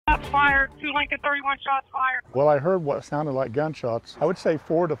shots fired, 2 Lincoln 31 shots fired. Well, I heard what sounded like gunshots. I would say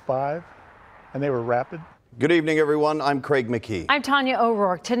 4 to 5, and they were rapid. Good evening, everyone. I'm Craig McKee. I'm Tanya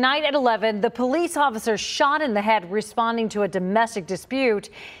O'Rourke. Tonight at 11, the police officer shot in the head responding to a domestic dispute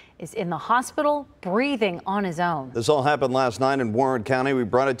is in the hospital breathing on his own. This all happened last night in Warren County. We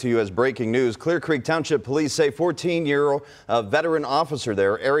brought it to you as breaking news. Clearcreek Township police say 14-year-old veteran officer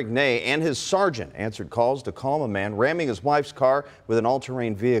there, Eric Ney, and his sergeant answered calls to calm a man ramming his wife's car with an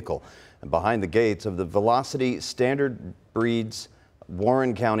all-terrain vehicle. And behind the gates of the Velocity Standard Breeds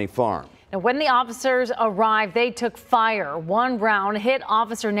Warren County farm. And when the officers arrived, they took fire. One round hit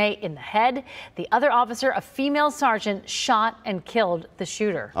Officer Ney in the head. The other officer, a female sergeant, shot and killed the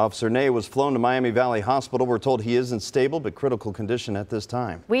shooter. Officer Ney was flown to Miami Valley Hospital. We're told he is in stable but critical condition at this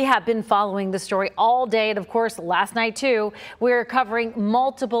time. We have been following the story all day, and of course last night too. We're covering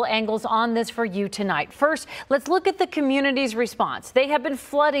multiple angles on this for you tonight. First, let's look at the community's response. They have been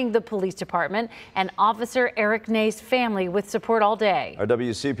flooding the police department and Officer Eric Ney's family with support all day. Our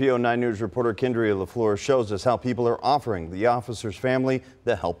WCPO 9 News reporter Kendria LaFleur shows us how people are offering the officer's family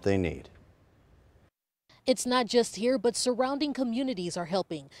the help they need. It's not just here, but surrounding communities are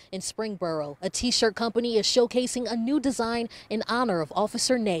helping. In Springboro, a t-shirt company is showcasing a new design in honor of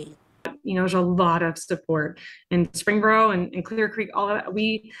Officer Ney. You know, there's a lot of support in Springboro and Clear Creek. All of that.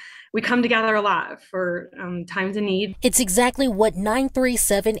 We come together a lot for times of need. It's exactly what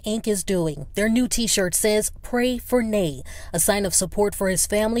 937 Inc. is doing. Their new t-shirt says, "Pray for Ney," a sign of support for his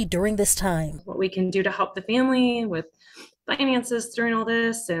family during this time. What we can do to help the family with finances during all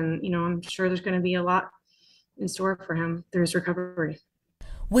this. And, you know, I'm sure there's going to be a lot in store for him through his recovery.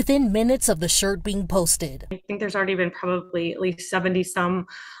 Within minutes of the shirt being posted, I think there's already been probably at least 70 some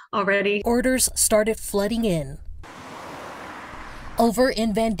already. Orders started flooding in. Over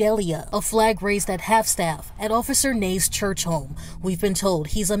in Vandalia, a flag raised at half-staff at Officer Ney's church home. We've been told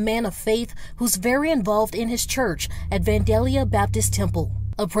he's a man of faith who's very involved in his church at Vandalia Baptist Temple.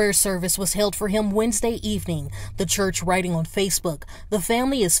 A prayer service was held for him Wednesday evening. The church writing on Facebook, the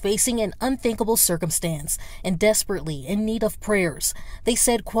family is facing an unthinkable circumstance and desperately in need of prayers. They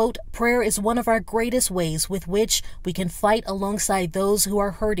said, quote, "Prayer is one of our greatest ways with which we can fight alongside those who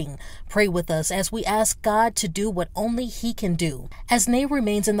are hurting. Pray with us as we ask God to do what only He can do." As Ney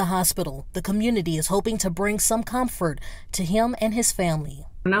remains in the hospital, the community is hoping to bring some comfort to him and his family.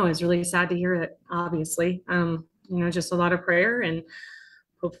 No, it's really sad to hear it, obviously. You know, just a lot of prayer and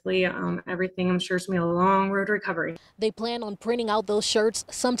hopefully everything, I'm sure, is going to be a long road to recovery. They plan on printing out those shirts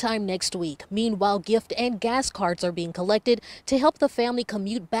sometime next week. Meanwhile, gift and gas cards are being collected to help the family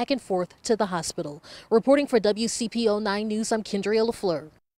commute back and forth to the hospital. Reporting for WCPO 9 News, I'm Kendria LaFleur.